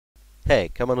Hey,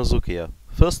 Kamanozuki here.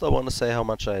 First I want to say how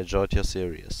much I enjoyed your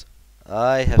series.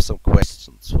 I have some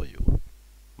questions for you.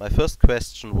 My first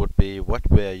question would be, what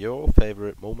were your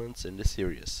favorite moments in the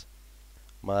series?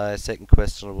 My second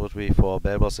question would be for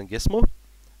Belboss and Gizmo,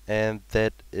 and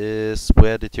that is,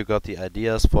 where did you got the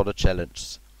ideas for the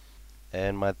challenges?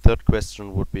 And my third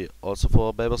question would be also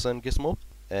for Belboss and Gizmo,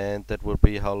 and that would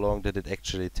be, how long did it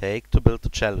actually take to build the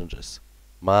challenges?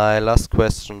 My last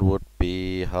question would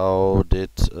be, how did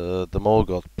the mole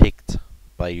got picked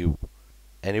by you?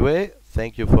 Anyway,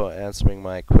 thank you for answering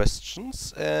my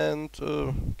questions and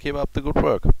keep up the good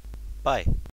work. Bye.